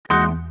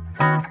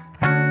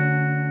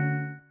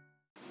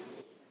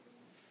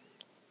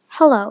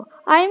Hello,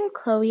 I'm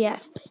Chloe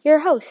F., your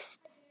host.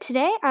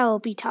 Today I will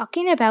be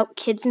talking about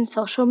kids and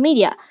social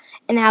media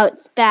and how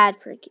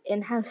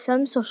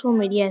some social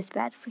media is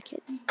bad for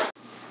kids.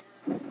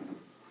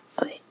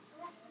 Okay.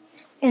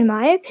 In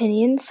my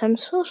opinion, some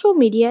social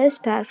media is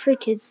bad for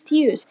kids to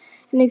use.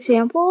 An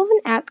example of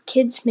an app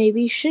kids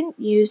maybe shouldn't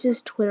use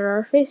is Twitter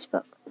or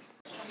Facebook.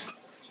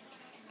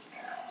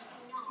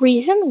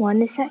 Reason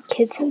 1 is that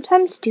kids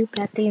sometimes do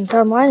bad things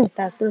online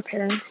without their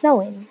parents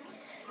knowing.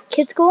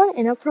 Kids go on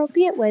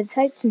inappropriate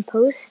websites and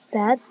post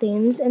bad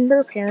things, and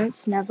their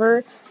parents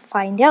never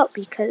find out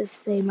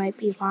because they might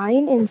be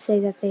lying and say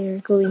that they are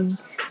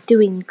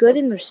doing good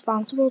and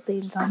responsible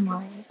things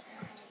online.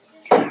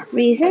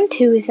 Reason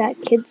 2 is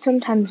that kids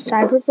sometimes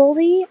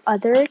cyberbully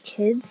other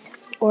kids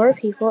or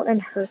people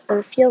and hurt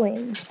their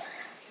feelings.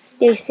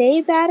 They say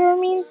bad or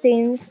mean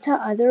things to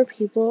other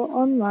people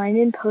online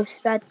and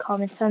post bad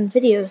comments on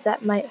videos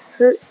that might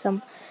hurt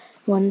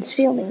someone's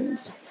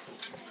feelings.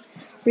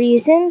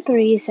 Reason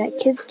 3 is that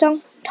kids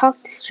don't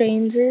talk to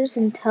strangers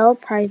and tell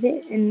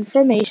private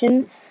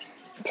information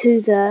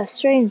to the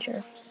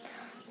stranger.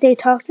 They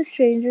talk to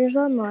strangers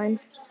online,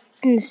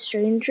 and the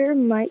stranger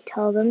might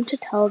tell them to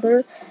tell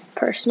their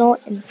personal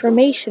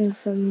information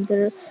from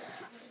their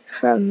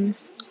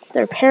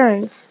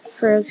parents.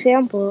 For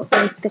example,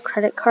 like the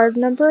credit card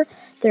number,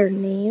 their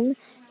name,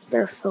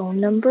 their phone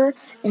number,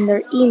 and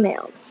their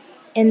email,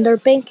 and their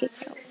bank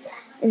account.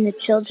 And the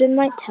children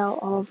might tell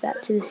all of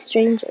that to the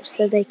stranger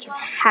so they can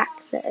hack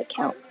the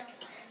account,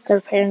 their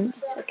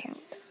parents'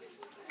 account.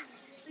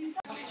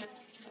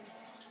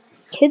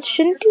 Kids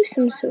shouldn't do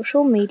some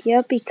social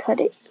media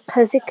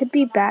because it could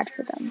be bad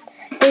for them.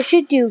 They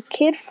should do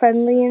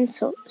kid-friendly and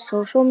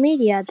social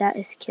media that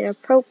is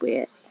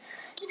kid-appropriate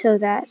so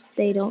that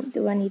they don't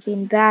do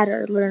anything bad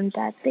or learn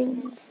bad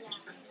things.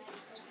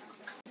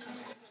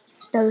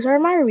 Those are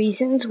my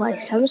reasons why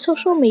some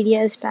social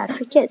media is bad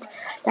for kids.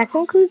 That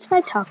concludes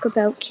my talk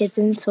about kids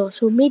and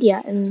social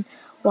media and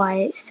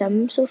why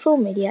some social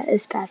media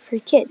is bad for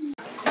kids.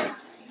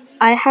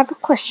 I have a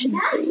question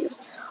for you.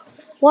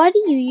 Why do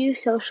you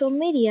use social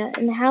media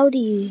and how do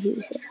you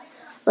use it?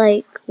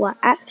 Like, what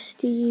apps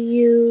do you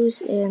use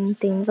and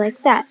things like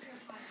that?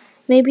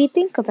 Maybe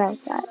think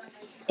about that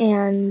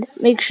and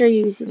make sure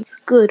you're using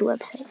good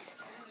websites,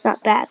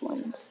 not bad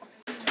ones.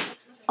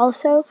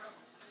 Also,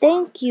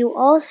 thank you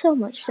all so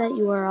much that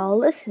you are all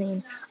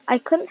listening. I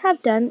couldn't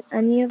have done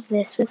any of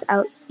this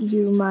without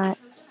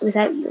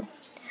you.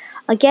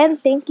 Again,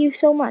 thank you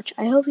so much.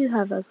 I hope you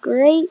have a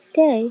great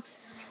day.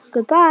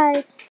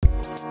 Goodbye.